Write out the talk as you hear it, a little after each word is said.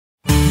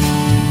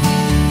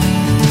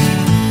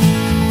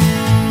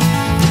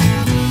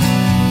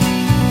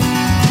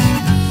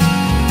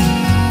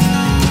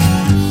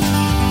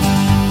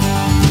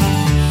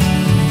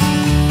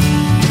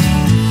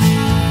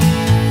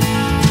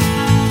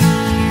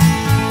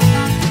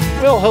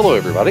Well, hello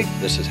everybody.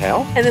 This is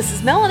Hal. And this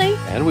is Melanie.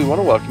 And we want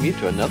to welcome you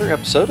to another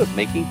episode of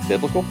Making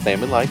Biblical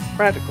Family Life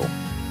Practical.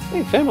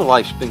 Hey, family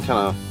life's been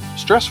kind of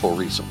stressful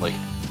recently.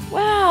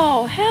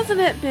 Wow, hasn't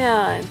it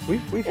been?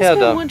 We've It's had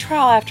been one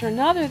trial after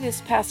another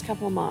this past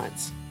couple of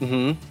months.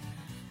 Mm-hmm.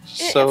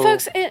 So,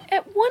 folks,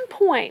 at one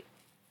point,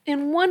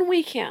 in one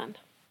weekend,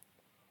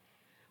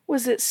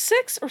 was it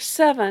 6 or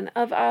 7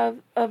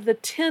 of the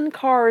 10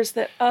 cars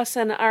that us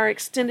and our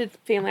extended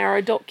family, our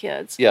adult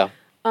kids,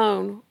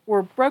 own,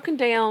 were broken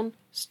down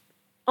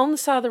on the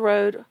side of the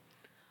road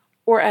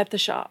or at the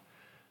shop?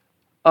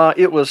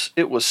 It was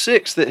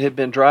 6 that had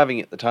been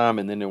driving at the time,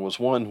 and then there was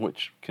one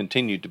which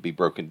continued to be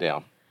broken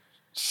down.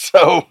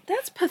 So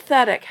that's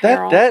pathetic,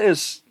 Harold. That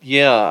is,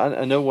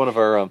 I know one of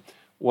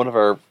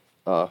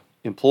our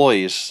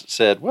employees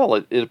said, well,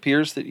 it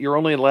appears that you're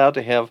only allowed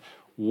to have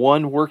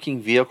one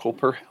working vehicle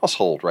per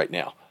household right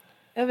now.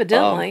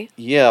 Evidently.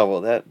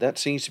 Well, that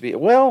seems to be,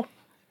 well,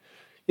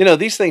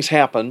 these things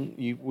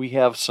happen. We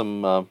have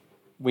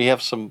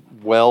some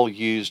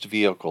well-used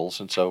vehicles,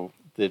 and so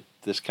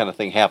this kind of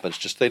thing happens.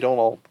 Just they don't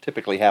all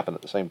typically happen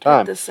at the same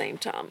time. At the same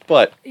time.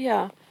 But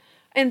yeah.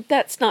 And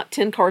that's not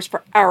 10 cars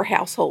for our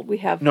household. We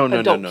have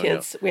adult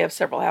kids. We have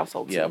several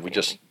households. Yeah,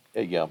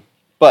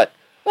 But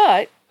yeah.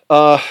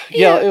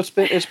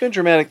 it's been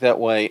dramatic that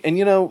way.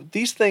 And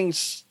these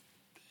things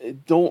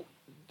don't.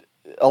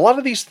 A lot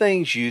of these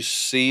things you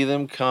see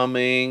them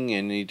coming,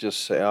 and you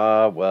just say,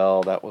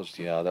 well, that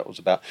was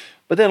about.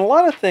 But then a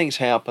lot of things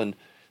happen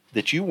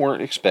that you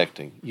weren't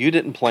expecting. You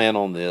didn't plan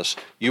on this.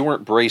 You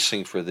weren't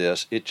bracing for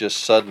this. It just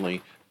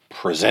suddenly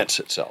presents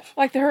itself.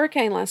 Like the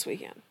hurricane last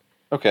weekend.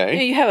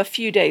 Okay. You have a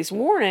few days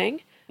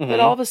warning, but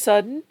all of a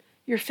sudden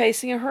you're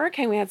facing a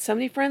hurricane. We had so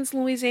many friends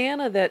in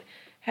Louisiana that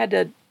had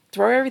to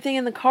throw everything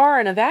in the car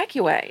and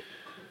evacuate.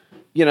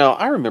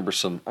 I remember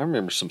some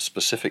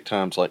specific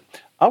times. Like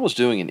I was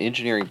doing an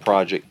engineering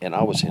project and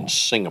I was in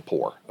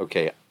Singapore.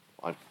 Okay,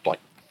 like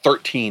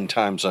 13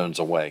 time zones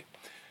away,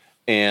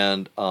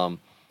 and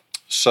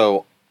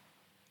so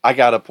I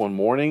got up one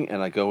morning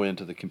and I go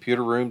into the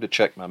computer room to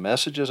check my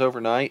messages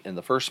overnight, and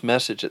the first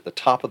message at the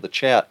top of the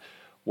chat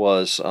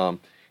was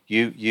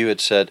you had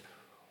said,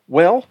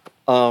 well,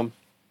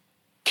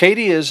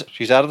 Katie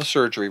she's out of the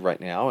surgery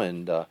right now,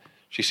 and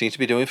she seems to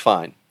be doing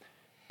fine.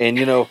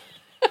 And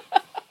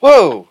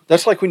whoa,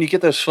 that's like when you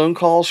get those phone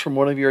calls from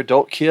one of your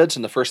adult kids,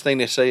 and the first thing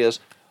they say is,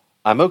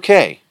 I'm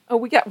okay. Oh,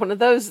 we got one of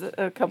those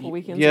a couple of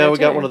weekends ago. Yeah, we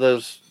got one of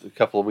those a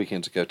couple of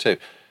weekends ago too.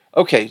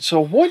 Okay, so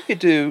what you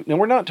do, now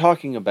we're not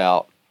talking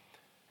about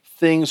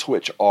things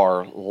which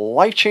are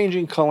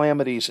life-changing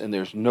calamities, and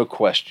there's no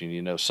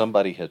question,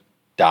 somebody had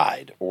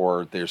died,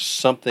 or there's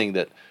something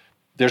that,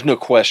 there's no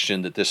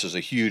question that this is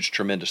a huge,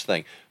 tremendous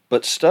thing.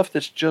 But stuff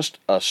that's just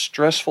a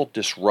stressful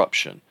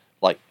disruption,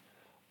 like,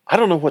 I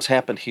don't know what's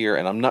happened here,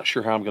 and I'm not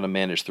sure how I'm going to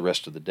manage the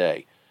rest of the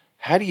day.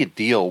 How do you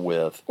deal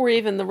with... Or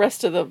even the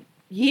rest of the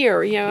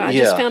year, I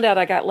just found out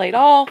I got laid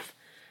off,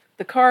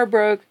 the car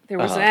broke, there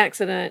was an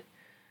accident.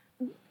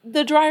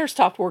 The dryer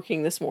stopped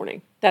working this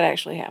morning. That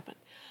actually happened.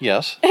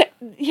 Yes.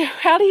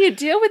 How do you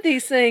deal with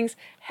these things?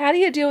 How do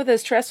you deal with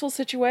those stressful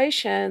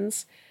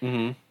situations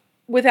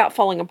without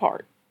falling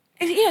apart?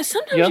 And,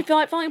 sometimes you feel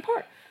like falling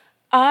apart.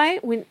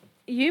 When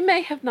you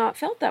may have not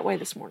felt that way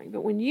this morning, but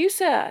when you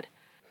said,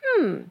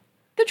 the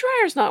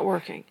dryer's not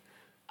working,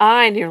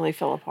 I nearly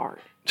fell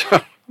apart.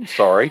 I'm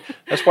sorry.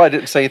 That's why I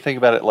didn't say anything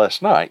about it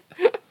last night.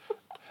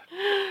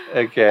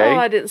 Okay. Oh,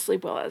 I didn't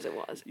sleep well as it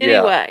was.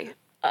 Anyway.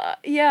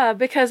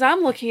 Because I'm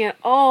looking at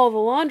all the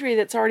laundry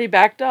that's already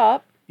backed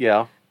up.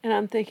 Yeah. And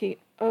I'm thinking,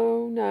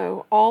 oh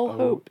no, all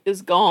hope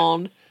is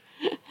gone.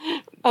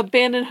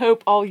 Abandon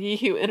hope, all ye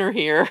who enter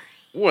here.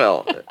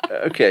 Well,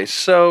 okay,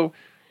 so,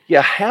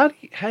 how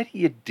do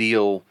you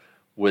deal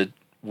with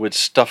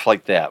stuff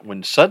like that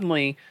when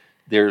suddenly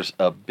there's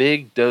a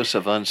big dose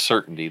of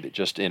uncertainty that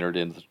just entered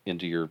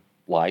into your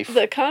life?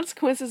 The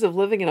consequences of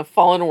living in a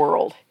fallen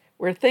world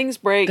where things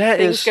break,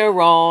 things go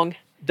wrong.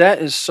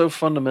 That is so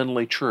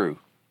fundamentally true.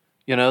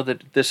 That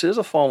this is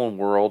a fallen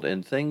world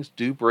and things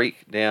do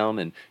break down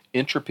and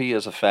entropy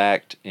is a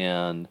fact,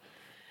 and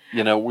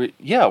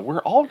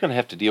we're all going to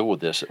have to deal with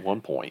this at one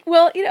point.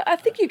 Well, I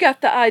think you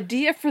got the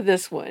idea for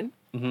this one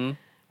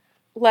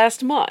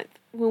last month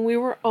when we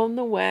were on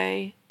the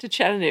way to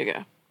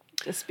Chattanooga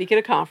to speak at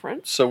a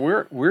conference. So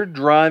we're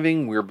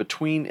driving. We're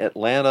between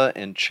Atlanta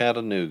and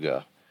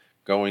Chattanooga,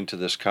 going to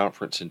this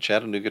conference in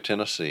Chattanooga,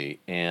 Tennessee,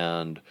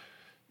 and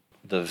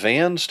the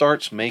van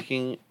starts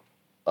making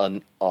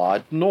an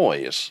odd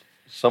noise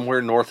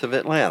somewhere north of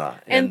Atlanta.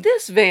 And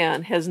this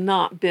van has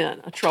not been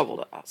a trouble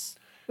to us.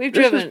 We've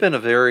driven this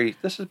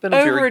has been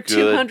over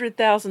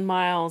 200,000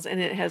 miles,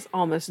 and it has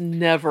almost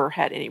never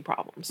had any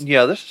problems.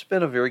 Yeah, this has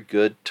been a very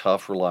good,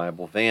 tough,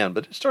 reliable van,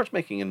 but it starts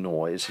making a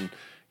noise, and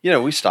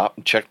we stop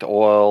and check the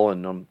oil,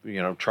 and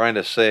I'm trying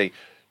to say,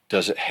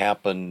 does it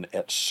happen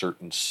at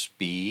certain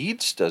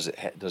speeds? Does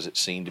it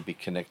seem to be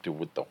connected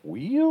with the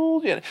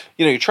wheel?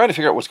 You're trying to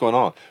figure out what's going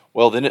on.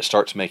 Well, then it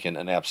starts making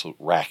an absolute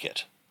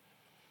racket.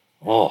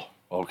 Oh,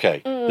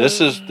 okay. This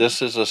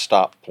is a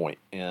stop point,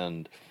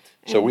 and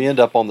So we end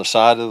up on the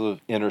side of the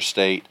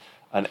interstate,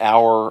 an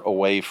hour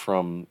away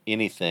from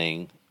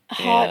anything.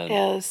 Hot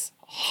as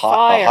a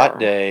fire. hot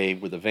day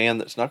with a van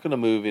that's not going to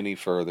move any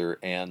further,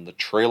 and the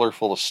trailer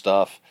full of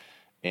stuff,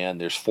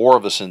 and there's 4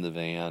 of us in the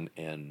van,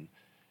 and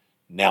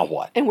now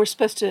what? And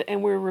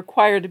we're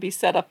required to be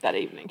set up that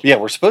evening. Yeah,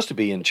 we're supposed to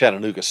be in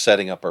Chattanooga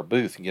setting up our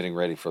booth and getting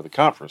ready for the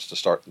conference to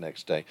start the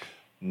next day.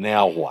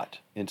 Now what?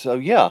 And so,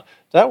 yeah,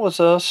 that was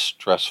a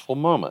stressful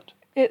moment.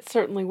 It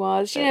certainly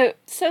was.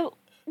 So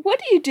what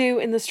do you do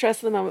in the stress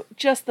of the moment?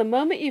 Just the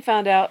moment you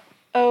found out,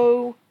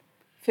 oh,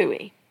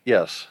 phooey.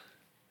 Yes.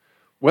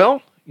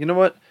 Well, you know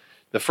what?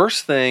 The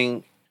first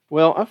thing,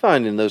 I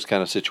find in those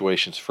kind of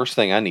situations, first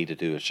thing I need to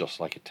do is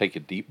just take a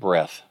deep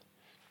breath.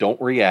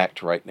 Don't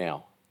react right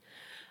now.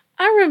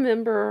 I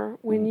remember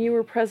when you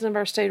were president of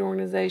our state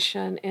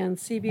organization and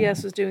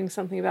CBS was doing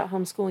something about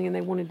homeschooling and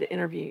they wanted to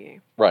interview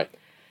you. Right.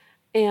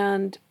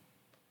 And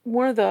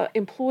one of the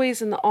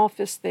employees in the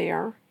office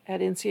there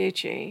at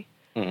NCHE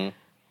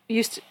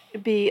used to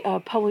be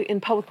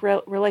in public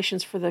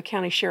relations for the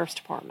county sheriff's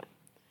department.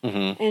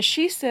 Mm-hmm. And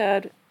she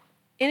said,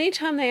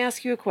 anytime they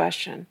ask you a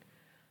question,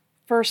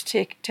 first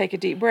take a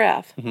deep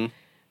breath. Mm-hmm.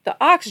 The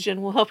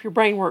oxygen will help your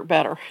brain work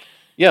better.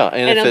 Yeah,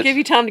 and it'll give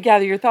you time to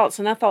gather your thoughts.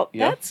 And I thought,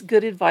 that's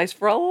good advice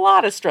for a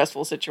lot of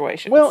stressful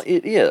situations. Well,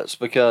 it is,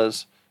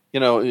 because,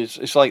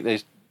 it's like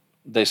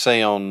they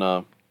say on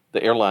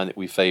the airline that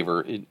we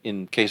favor,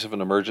 in case of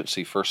an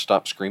emergency, first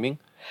stop screaming.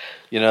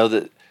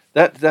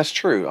 That's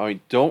true. I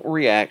mean, don't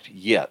react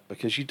yet,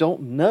 because you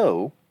don't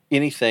know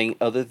anything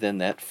other than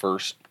that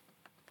first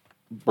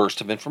burst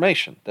of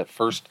information, that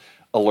first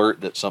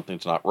alert that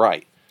something's not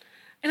right.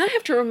 And I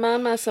have to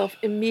remind myself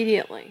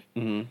immediately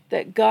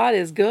that God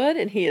is good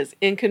and He is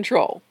in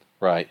control.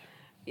 Right.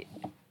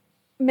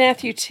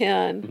 Matthew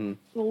 10,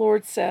 the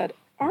Lord said,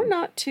 "Are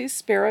not 2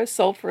 sparrows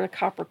sold for a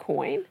copper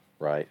coin?"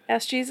 Right.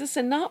 Asked Jesus,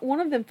 "and not one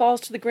of them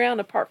falls to the ground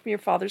apart from your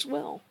Father's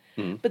will.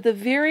 But the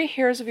very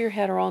hairs of your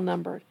head are all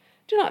numbered.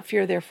 Do not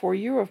fear, therefore,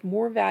 you are of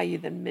more value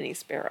than many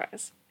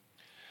sparrows."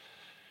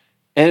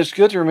 And it's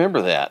good to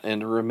remember that,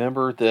 and to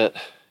remember that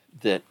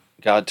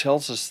God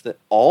tells us that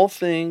all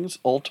things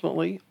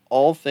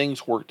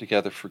work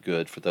together for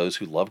good for those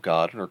who love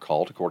God and are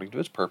called according to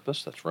His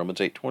purpose. That's Romans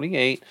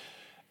 8:28.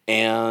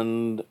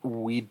 And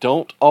we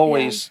don't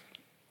always,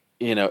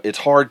 it's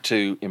hard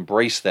to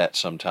embrace that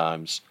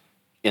sometimes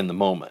in the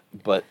moment.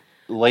 But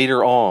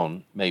later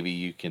on, maybe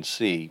you can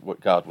see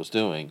what God was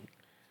doing.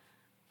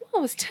 Well,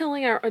 I was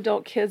telling our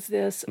adult kids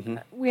this.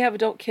 We have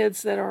adult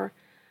kids that are,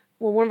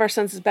 one of our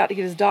sons is about to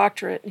get his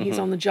doctorate, and he's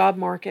on the job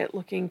market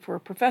looking for a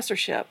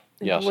professorship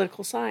in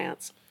political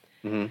science.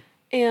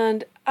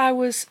 And I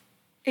was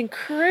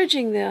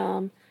encouraging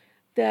them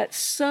that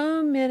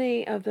so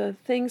many of the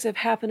things that have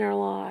happened in our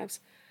lives,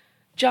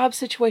 job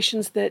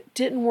situations that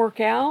didn't work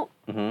out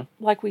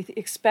like we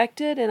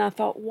expected, and I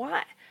thought,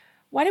 why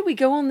did we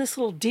go on this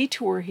little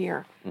detour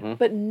here?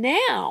 But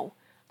now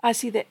I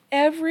see that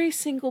every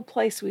single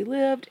place we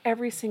lived,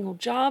 every single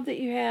job that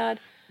you had,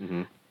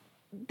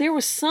 there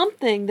was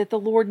something that the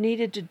Lord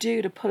needed to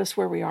do to put us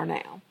where we are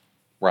now.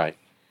 Right.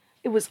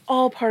 It was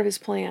all part of His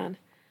plan.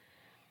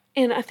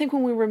 And I think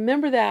when we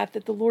remember that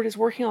the Lord is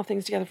working all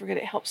things together for good,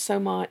 it helps so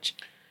much.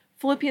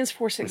 Philippians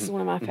 4:6 is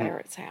one of my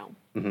favorites, Hal.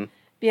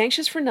 Be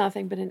anxious for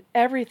nothing, but in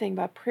everything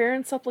by prayer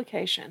and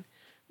supplication,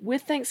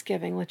 with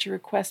thanksgiving, let your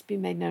requests be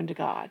made known to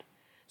God.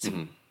 So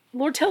the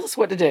Lord tells us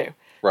what to do.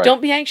 Right.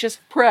 Don't be anxious,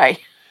 pray.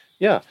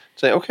 Yeah.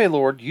 Say, okay,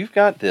 Lord, you've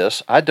got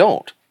this. I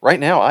don't. Right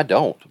now, I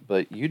don't,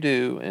 but you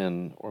do,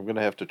 and I'm going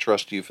to have to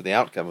trust you for the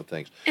outcome of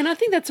things. And I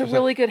think that's a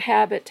really good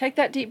habit. Take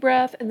that deep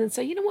breath and then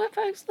say, you know what,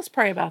 folks, let's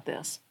pray about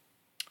this.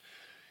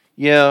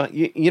 Yeah,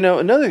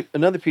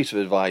 another piece of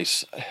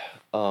advice.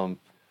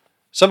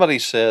 Somebody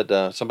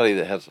said, somebody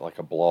that has like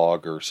a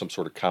blog or some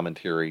sort of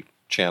commentary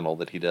channel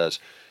that he does,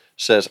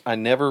 says, I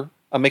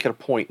make it a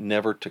point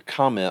never to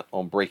comment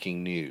on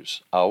breaking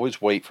news. I always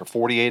wait for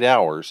 48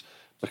 hours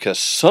because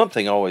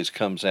something always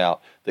comes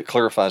out that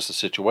clarifies the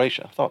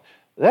situation. I thought,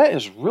 that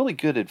is really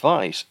good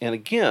advice. And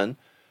again,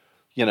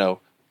 the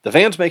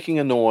van's making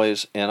a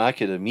noise, and I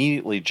could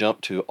immediately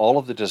jump to all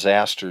of the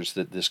disasters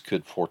that this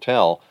could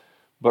foretell,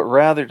 but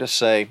rather to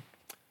say,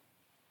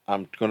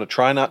 I'm going to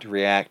try not to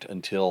react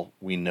until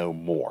we know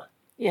more.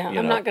 Yeah,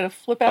 I'm not going to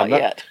flip out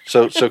yet.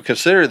 So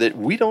consider that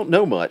we don't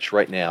know much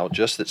right now,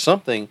 just that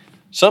something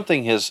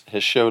has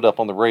showed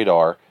up on the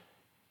radar,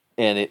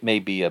 and it may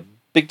be a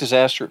big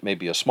disaster, it may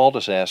be a small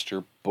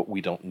disaster, but we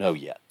don't know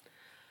yet.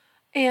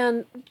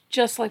 And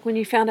just like when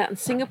you found out in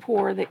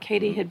Singapore that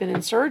Katie had been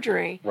in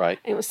surgery, right?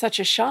 And it was such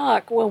a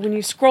shock. Well, when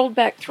you scrolled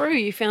back through,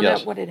 you found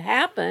out what had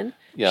happened.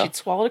 Yeah. She'd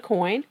swallowed a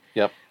coin.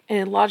 Yep. And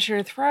it lodged in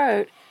her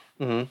throat.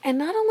 And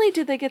not only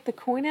did they get the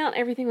coin out,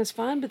 everything was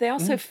fine, but they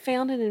also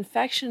found an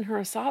infection in her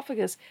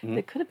esophagus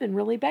that could have been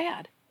really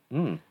bad.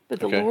 But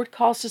the Lord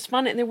caused us to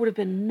find it, and there would have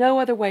been no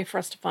other way for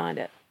us to find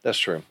it. That's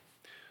true.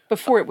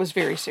 Before it was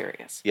very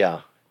serious.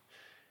 Yeah.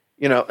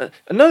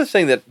 Another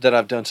thing that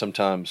I've done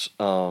sometimes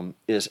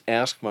is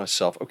ask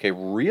myself, okay,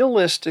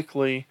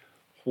 realistically,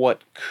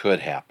 what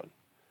could happen?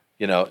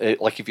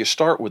 Like if you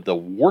start with the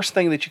worst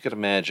thing that you could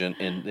imagine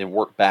and then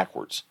work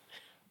backwards.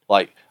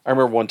 Like I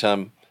remember one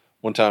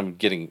time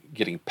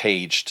getting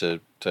paged to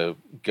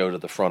go to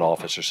the front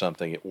office or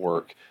something at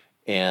work,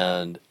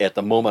 and at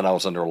the moment I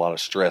was under a lot of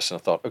stress, and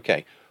I thought,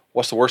 okay,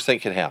 what's the worst thing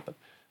that could happen?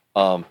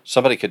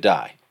 Somebody could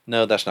die.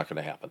 No, that's not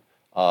going to happen.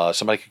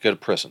 Somebody could go to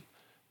prison.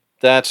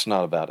 That's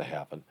not about to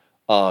happen.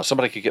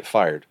 Somebody could get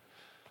fired.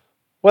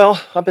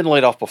 Well, I've been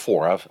laid off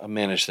before. I've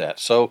managed that.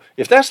 So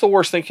if that's the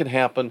worst thing can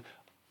happen,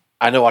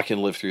 I know I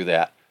can live through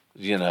that.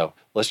 You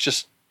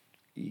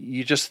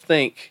just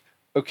think,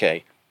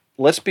 okay,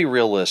 let's be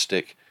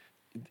realistic.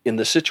 In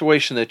the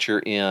situation that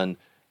you're in,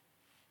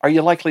 are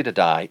you likely to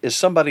die? Is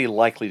somebody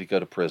likely to go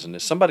to prison?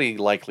 Is somebody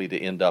likely to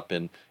end up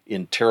in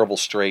terrible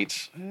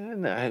straits?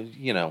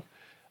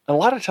 A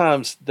lot of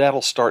times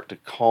that'll start to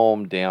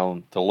calm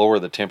down, to lower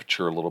the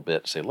temperature a little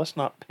bit. Say, let's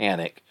not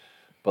panic,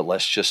 but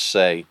let's just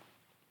say,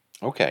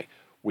 okay,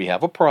 we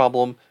have a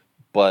problem,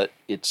 but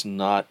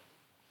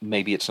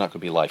maybe it's not going to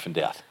be life and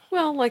death.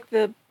 Well, like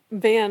the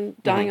van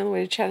dying on the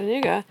way to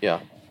Chattanooga. Yeah.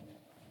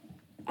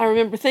 I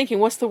remember thinking,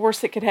 what's the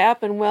worst that could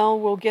happen? Well,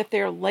 we'll get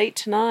there late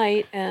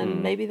tonight,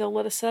 and maybe they'll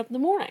let us set up in the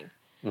morning.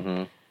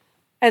 Mm-hmm.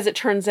 As it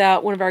turns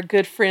out, one of our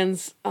good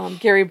friends,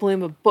 Gary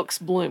Bloom of Books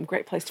Bloom,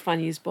 great place to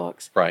find used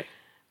books, right,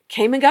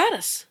 came and got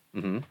us.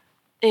 Mm-hmm.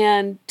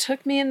 And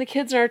took me and the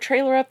kids in our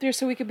trailer up there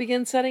so we could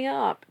begin setting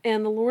up.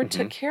 And the Lord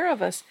took care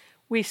of us.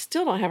 We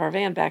still don't have our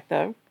van back,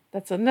 though.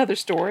 That's another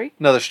story.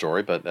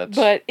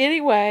 But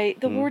anyway,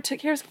 the Lord took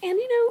care of us. And,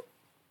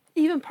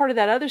 even part of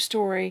that other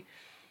story,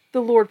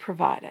 the Lord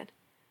provided.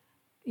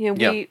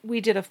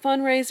 We did a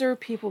fundraiser.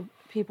 People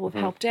have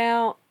helped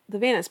out. The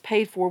van is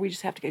paid for. We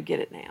just have to go get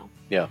it now.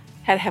 Yeah.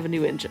 Had to have a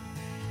new engine.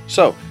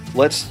 So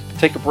let's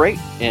take a break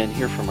and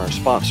hear from our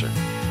sponsor.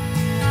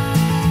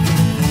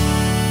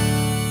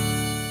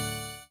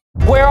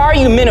 Where are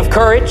you, men of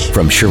courage?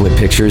 From Sherwood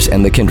Pictures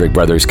and the Kendrick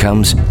Brothers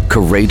comes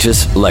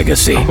Courageous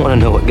Legacy. I want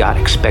to know what God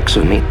expects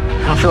of me.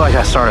 I don't feel like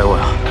I started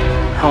well.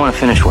 I want to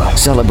finish well.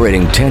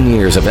 Celebrating 10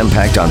 years of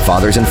impact on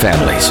fathers and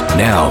families.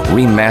 Now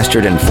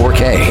remastered in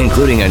 4K,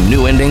 including a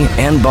new ending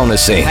and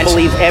bonus scenes. I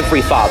believe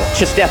every father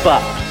should step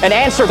up and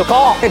answer the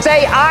call and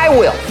say, I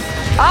will.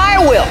 I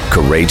will.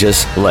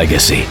 Courageous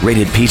Legacy.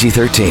 Rated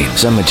PG-13.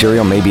 Some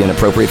material may be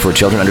inappropriate for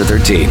children under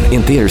 13.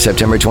 In theaters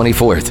September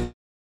 24th.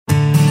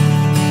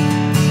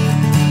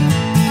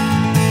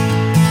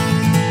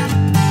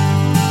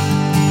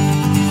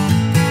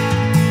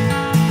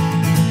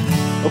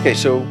 Okay,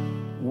 so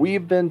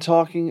we've been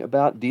talking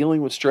about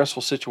dealing with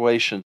stressful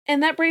situations.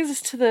 And that brings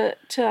us to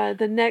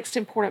the next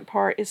important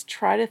part is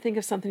try to think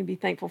of something to be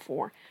thankful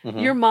for. Mm-hmm.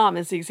 Your mom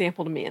is the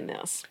example to me in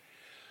this.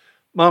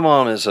 My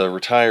mom is a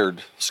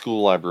retired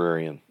school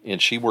librarian,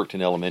 and she worked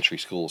in elementary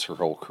schools her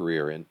whole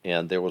career.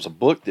 And there was a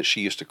book that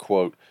she used to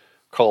quote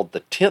called The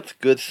 10th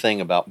Good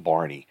Thing About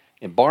Barney.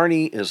 And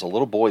Barney is a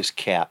little boy's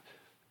cat,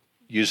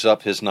 used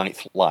up his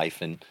 9th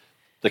life, and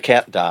the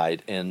cat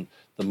died. And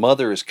the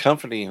mother is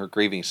comforting her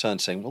grieving son,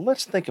 saying, well,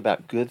 let's think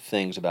about good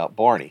things about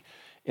Barney.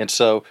 And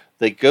so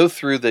they go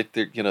through that,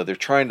 they're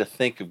trying to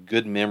think of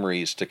good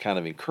memories to kind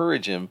of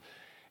encourage him.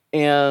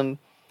 And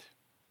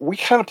we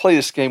kind of play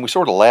this game, we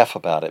sort of laugh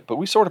about it, but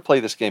we sort of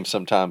play this game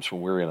sometimes when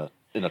we're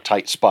in a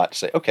tight spot to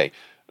say, okay,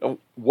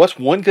 what's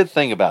one good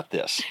thing about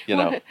this?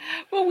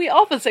 Well, we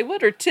often say,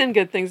 what are 10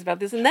 good things about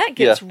this? And that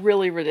gets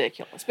really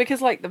ridiculous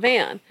because like the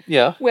van.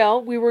 Yeah. Well,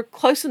 we were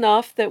close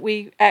enough that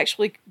we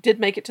actually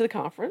did make it to the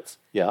conference.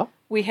 Yeah.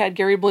 We had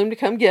Gary Bloom to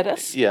come get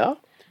us. Yeah.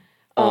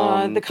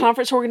 The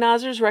conference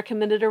organizers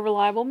recommended a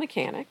reliable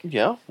mechanic.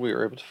 Yeah, we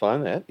were able to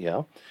find that,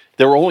 yeah.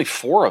 There were only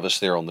 4 of us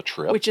there on the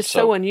trip. Which is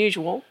so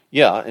unusual.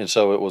 Yeah, and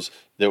so it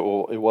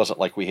wasn't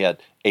like we had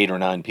 8 or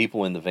 9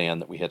 people in the van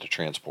that we had to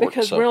transport.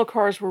 Because rental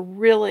cars were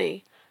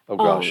really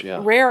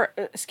rare,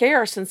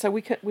 scarce, and so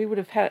we would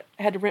have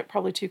had to rent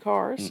probably 2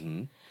 cars.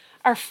 Mm-hmm.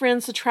 Our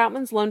friends, the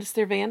Troutmans, loaned us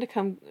their van to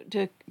come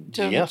to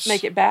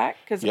make it back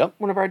because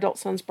one of our adult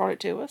sons brought it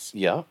to us.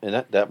 Yeah,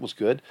 and that was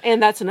good.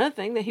 And that's another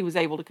thing, that he was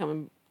able to come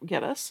and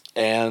get us.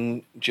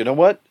 And do you know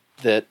what?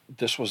 That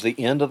this was the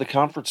end of the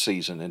conference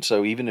season, and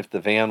so even if the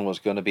van was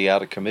going to be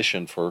out of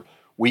commission for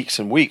weeks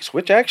and weeks,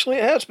 which actually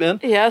it has been.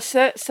 Yeah,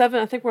 7.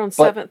 I think we're on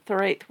 7th or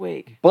 8th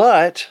week.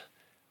 But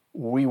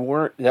we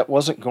weren't. That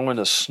wasn't going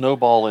to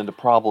snowball into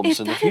problems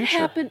in the future. If that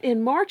had happened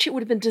in March, it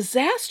would have been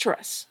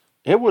disastrous.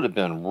 It would have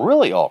been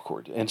really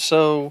awkward, and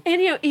so.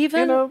 And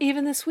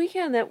even this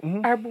weekend, that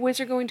our boys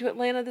are going to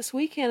Atlanta this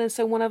weekend, and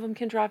so one of them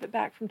can drive it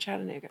back from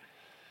Chattanooga.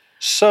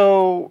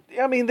 So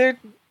I mean,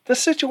 the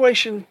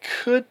situation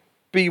could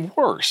be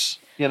worse,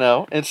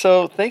 and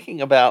so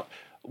thinking about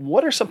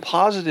what are some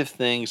positive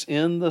things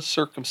in the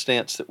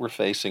circumstance that we're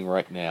facing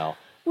right now,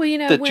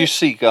 that you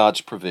see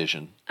God's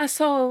provision. I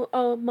saw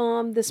a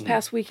mom this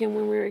past weekend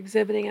when we were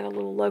exhibiting at a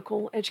little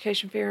local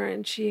education fair,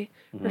 and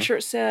her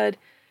shirt said,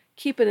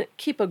 keep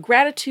a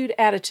gratitude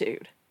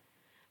attitude.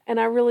 And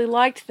I really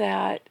liked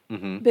that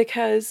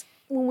because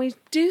when we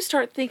do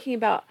start thinking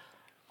about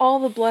all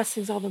the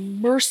blessings, all the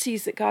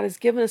mercies that God has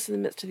given us in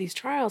the midst of these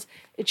trials,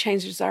 it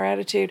changes our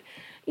attitude.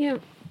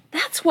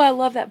 That's why I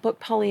love that book,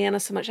 Pollyanna,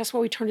 so much. That's why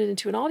we turned it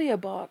into an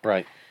audiobook.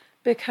 Right.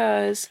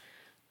 Because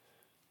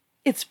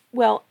it's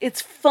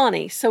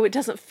funny, so it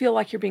doesn't feel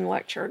like you're being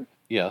lectured.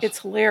 Yes. It's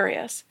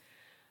hilarious.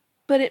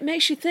 But it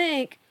makes you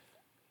think,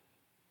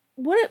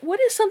 what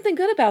is something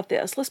good about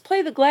this? Let's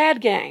play the glad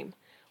game.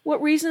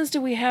 What reasons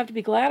do we have to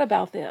be glad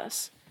about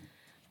this?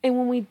 And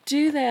when we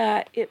do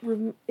that,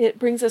 it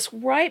brings us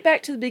right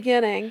back to the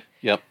beginning.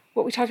 Yep.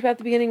 What we talked about at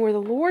the beginning, where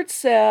the Lord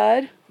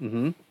said,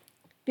 Mm-hmm.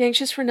 be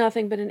anxious for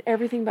nothing, but in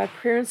everything by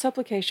prayer and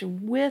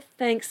supplication with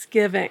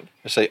thanksgiving.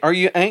 I say, are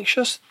you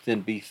anxious?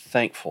 Then be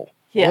thankful.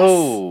 Yes.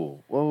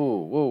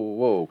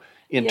 Whoa.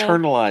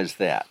 Internalize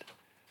that.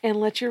 And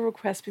let your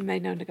request be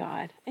made known to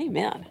God.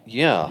 Amen.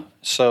 Yeah.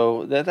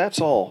 So that's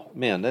all.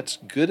 Man, that's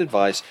good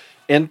advice.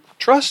 And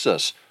trust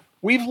us,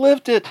 we've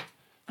lived it.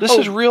 This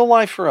is real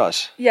life for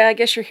us. Yeah, I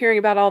guess you're hearing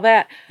about all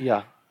that.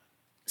 Yeah.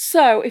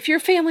 So, if your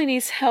family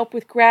needs help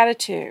with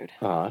gratitude,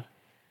 Uh-huh.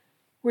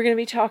 we're going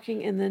to be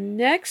talking in the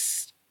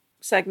next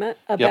segment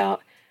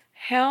about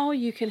how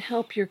you can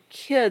help your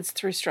kids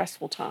through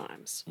stressful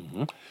times.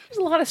 Mm-hmm. There's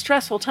a lot of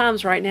stressful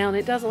times right now, and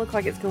it doesn't look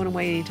like it's going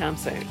away anytime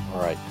soon.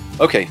 All right.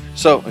 Okay,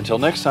 so until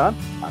next time,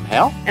 I'm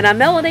Hal. And I'm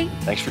Melanie.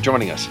 Thanks for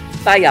joining us.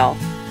 Bye, y'all.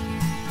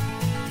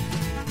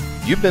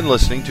 You've been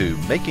listening to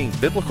Making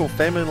Biblical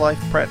Family Life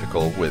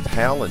Practical with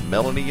Hal and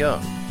Melanie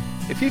Young.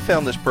 If you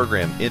found this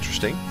program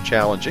interesting,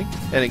 challenging,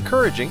 and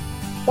encouraging,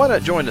 why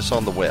not join us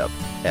on the web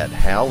at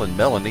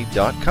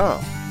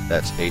halandmelanie.com.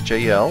 That's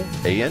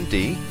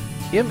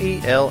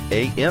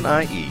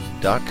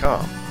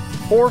HALANDMELANIE.com.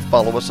 Or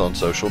follow us on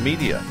social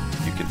media.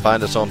 You can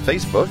find us on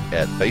Facebook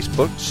at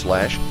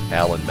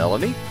Facebook/Hal and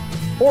Melanie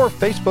or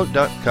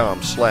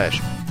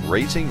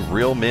Facebook.com/Raising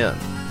Real Men.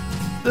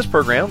 This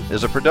program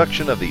is a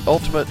production of the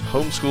Ultimate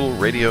Homeschool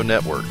Radio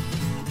Network.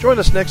 Join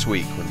us next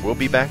week when we'll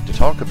be back to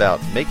talk about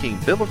making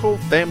biblical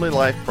family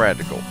life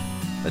practical.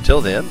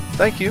 Until then,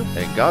 thank you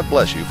and God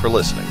bless you for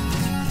listening.